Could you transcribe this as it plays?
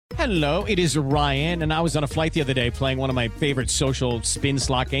Hello, it is Ryan, and I was on a flight the other day playing one of my favorite social spin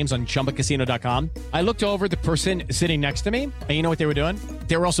slot games on ChumbaCasino.com. I looked over at the person sitting next to me, and you know what they were doing?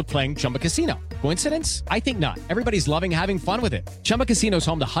 They were also playing Chumba Casino. Coincidence? I think not. Everybody's loving having fun with it. Chumba Casino is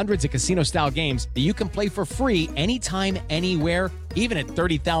home to hundreds of casino-style games that you can play for free anytime, anywhere, even at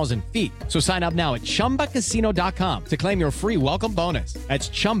 30,000 feet. So sign up now at ChumbaCasino.com to claim your free welcome bonus. That's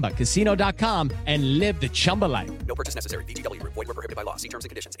ChumbaCasino.com and live the Chumba life. No purchase necessary. VGW. Void where prohibited by law. See terms and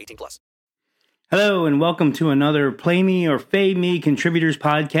conditions. 18+. Hello and welcome to another Play Me or Fade Me Contributors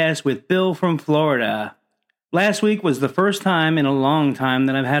podcast with Bill from Florida. Last week was the first time in a long time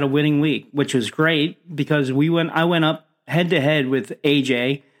that I've had a winning week, which was great because I went up head-to-head with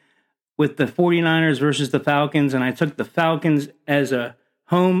AJ with the 49ers versus the Falcons, and I took the Falcons as a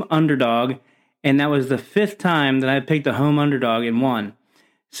home underdog, and that was the fifth time that I picked a home underdog and won.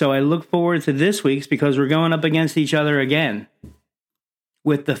 So I look forward to this week's because we're going up against each other again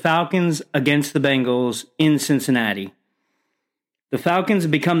with the Falcons against the Bengals in Cincinnati. The Falcons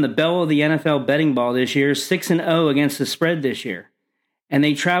have become the belle of the NFL betting ball this year, 6-0 against the spread this year. And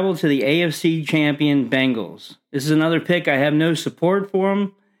they travel to the AFC champion Bengals. This is another pick I have no support for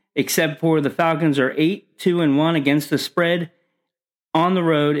them, except for the Falcons are 8-2-1 against the spread on the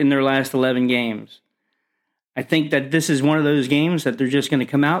road in their last 11 games. I think that this is one of those games that they're just going to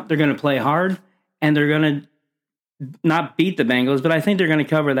come out, they're going to play hard, and they're going to not beat the Bengals, but I think they're going to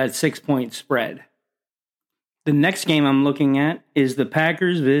cover that 6-point spread. The next game I'm looking at is the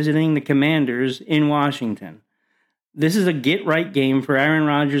Packers visiting the Commanders in Washington. This is a get-right game for Aaron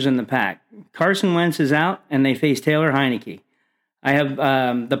Rodgers and the Pack. Carson Wentz is out, and they face Taylor Heineke. I have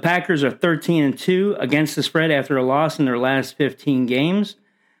the Packers are 13-2 against the spread after a loss in their last 15 games.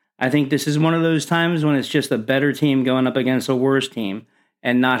 I think this is one of those times when it's just a better team going up against a worse team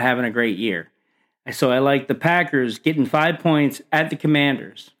and not having a great year. So I like the Packers getting 5 points at the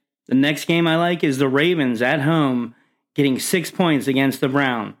Commanders. The next game I like is the Ravens at home getting 6 points against the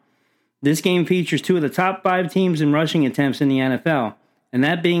Browns. This game features two of the top 5 teams in rushing attempts in the NFL. And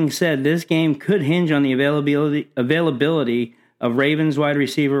that being said, this game could hinge on the availability of Ravens wide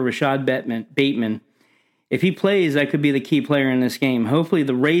receiver Rashad Bateman. If he plays, that could be the key player in this game. Hopefully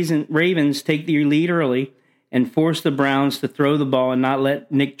the Ravens take the lead early and force the Browns to throw the ball and not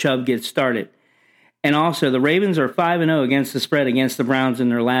let Nick Chubb get started. And also, the Ravens are 5-0 against the spread against the Browns in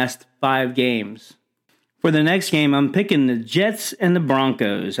their last 5 games. For the next game, I'm picking the Jets and the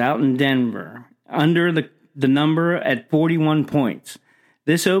Broncos out in Denver, under the number at 41 points.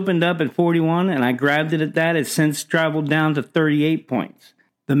 This opened up at 41, and I grabbed it at that. It's since traveled down to 38 points.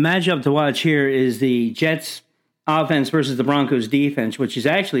 The matchup to watch here is the Jets offense versus the Broncos defense, which is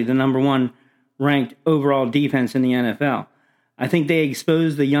actually the number 1 ranked overall defense in the NFL. I think they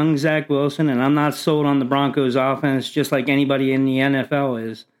exposed the young Zach Wilson, and I'm not sold on the Broncos offense just like anybody in the NFL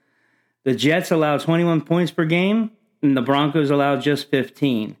is. The Jets allow 21 points per game, and the Broncos allow just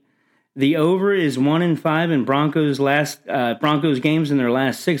 15. The over is 1-5 in Broncos games in their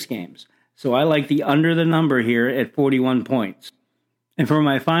last 6 games. So I like the under the number here at 41 points. And for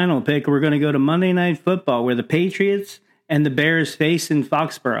my final pick, we're going to go to Monday Night Football, where the Patriots and the Bears face in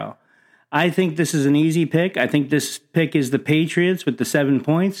Foxborough. I think this is an easy pick. I think this pick is the Patriots with the 7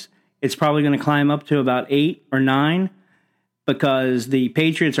 points. It's probably going to climb up to about 8 or 9 because the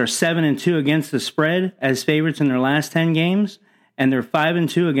Patriots are 7-2 against the spread as favorites in their last 10 games, and they're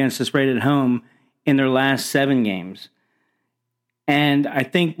 5-2 against the spread at home in their last 7 games. And I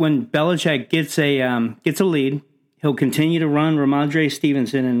think when Belichick gets a lead, he'll continue to run Ramondre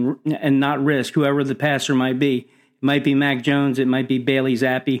Stevenson and not risk whoever the passer might be. It might be Mac Jones. It might be Bailey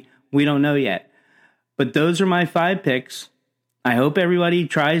Zappi. We don't know yet. But those are my 5 picks. I hope everybody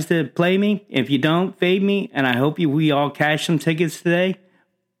tries to play me. If you don't, fade me. And I hope we all cash some tickets today.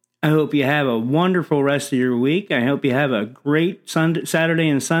 I hope you have a wonderful rest of your week. I hope you have a great Saturday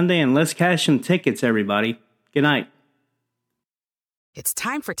and Sunday. And let's cash some tickets, everybody. Good night. It's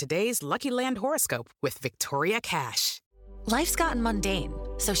time for today's Lucky Land horoscope with Victoria Cash. Life's gotten mundane,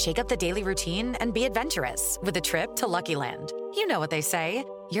 so shake up the daily routine and be adventurous with a trip to Lucky Land. You know what they say,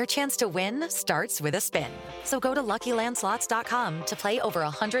 your chance to win starts with a spin. So go to LuckyLandSlots.com to play over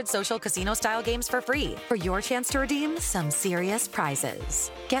 100 social casino-style games for free for your chance to redeem some serious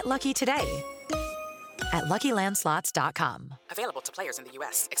prizes. Get lucky today at LuckyLandSlots.com. Available to players in the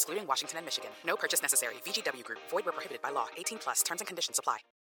U.S., excluding Washington and Michigan. No purchase necessary. VGW Group. Void where prohibited by law. 18+. Terms and conditions apply.